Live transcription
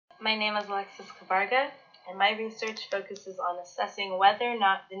my name is Alexis Cabarga, and my research focuses on assessing whether or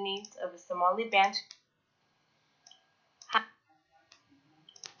not the needs of a Somali Bantu.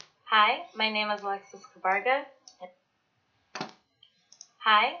 Hi, my name is Alexis Cabarga.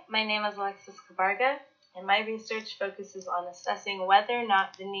 And my research focuses on assessing whether or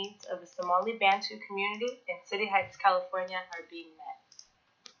not the needs of the Somali Bantu community in City Heights, California are being met.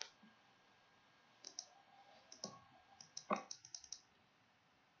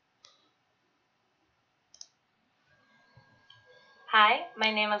 Hi, my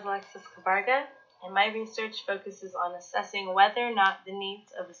name is Alexis Cabarga, and my research focuses on assessing whether or not the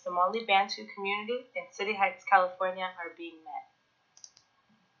needs of the Somali Bantu community in City Heights, California are being met.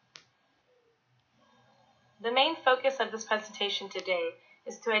 The main focus of this presentation today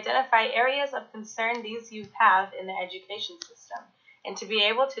is to identify areas of concern these youth have in the education system, and to be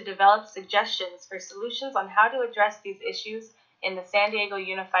able to develop suggestions for solutions on how to address these issues in the San Diego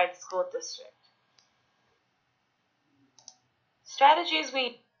Unified School District.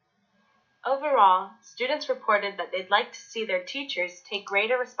 Overall, students reported that they'd like to see their teachers take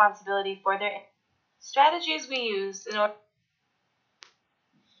greater responsibility for their strategies we used in order.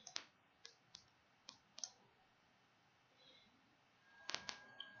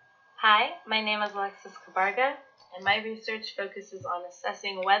 Hi, my name is Alexis Cabarga, and my research focuses on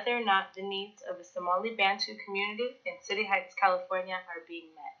assessing whether or not the needs of the Somali Bantu community in City Heights, California are being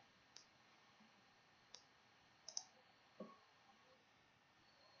met.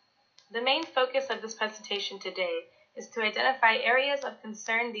 The main focus of this presentation today is to identify areas of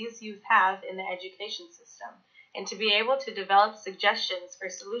concern these youth have in the education system, and to be able to develop suggestions for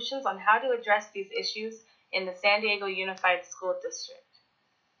solutions on how to address these issues in the San Diego Unified School District.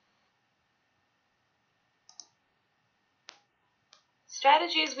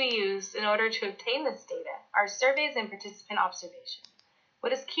 Strategies we used in order to obtain this data are surveys and participant observation.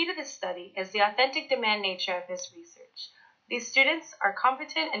 What is key to this study is the authentic demand nature of this research. These students are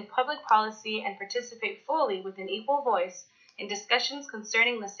competent in public policy and participate fully with an equal voice in discussions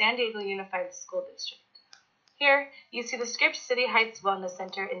concerning the San Diego Unified School District. Here, you see the Scripps City Heights Wellness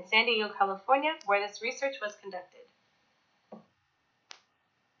Center in San Diego, California, where this research was conducted.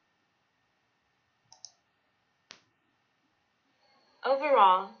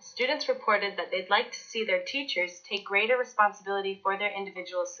 Overall, students reported that they'd like to see their teachers take greater responsibility for their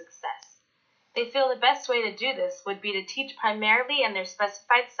individual success. They feel the best way to do this would be to teach primarily in their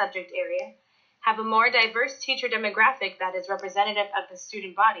specified subject area, have a more diverse teacher demographic that is representative of the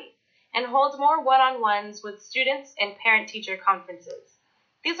student body, and hold more one-on-ones with students and parent-teacher conferences.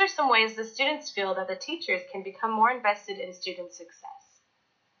 These are some ways the students feel that the teachers can become more invested in student success.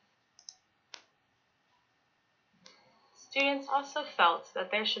 Students also felt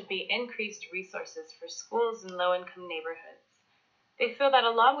that there should be increased resources for schools in low-income neighborhoods. They feel that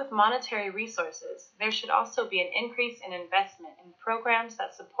along with monetary resources, there should also be an increase in investment in programs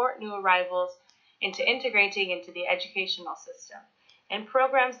that support new arrivals into integrating into the educational system, and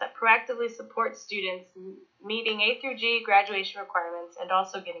programs that proactively support students meeting A through G graduation requirements and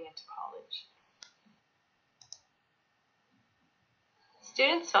also getting into college.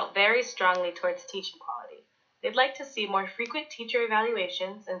 Students felt very strongly towards teaching quality. They'd like to see more frequent teacher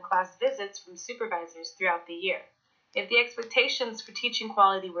evaluations and class visits from supervisors throughout the year. If the expectations for teaching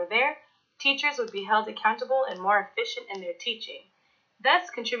quality were there, teachers would be held accountable and more efficient in their teaching, thus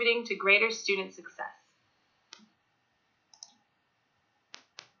contributing to greater student success.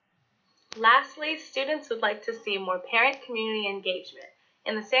 Lastly, students would like to see more parent-community engagement.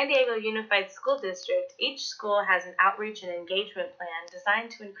 In the San Diego Unified School District, each school has an outreach and engagement plan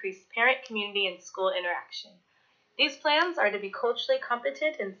designed to increase parent, community, and school interaction. These plans are to be culturally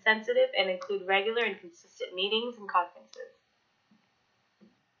competent and sensitive and include regular and consistent meetings and conferences.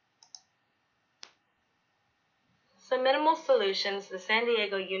 Some minimal solutions the San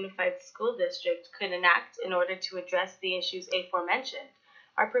Diego Unified School District could enact in order to address the issues aforementioned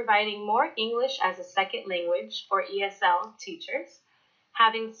are providing more English as a second language, or ESL, teachers,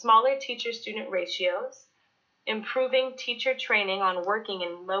 having smaller teacher-student ratios, improving teacher training on working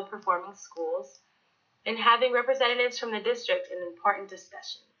in low-performing schools, and having representatives from the district in important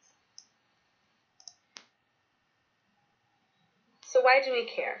discussions. So why do we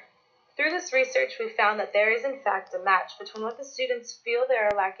care? Through this research, we found that there is in fact a match between what the students feel they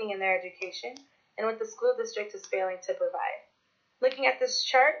are lacking in their education and what the school district is failing to provide. Looking at this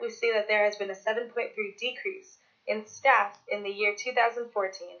chart, we see that there has been a 7.3 decrease in staff in the year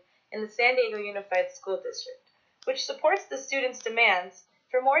 2014 in the San Diego Unified School District, which supports the students' demands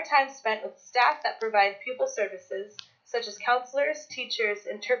for more time spent with staff that provide pupil services, such as counselors, teachers,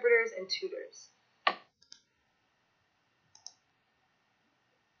 interpreters, and tutors.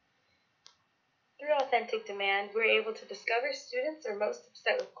 authentic demand, we were able to discover students are most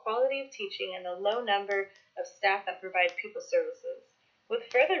upset with quality of teaching and the low number of staff that provide pupil services.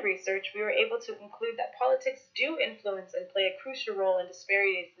 With further research, we were able to conclude that politics do influence and play a crucial role in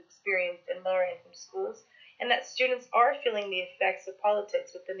disparities experienced in lower-income schools, and that students are feeling the effects of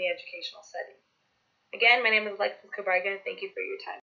politics within the educational setting. Again, my name is Alexis Cabarga, and thank you for your time.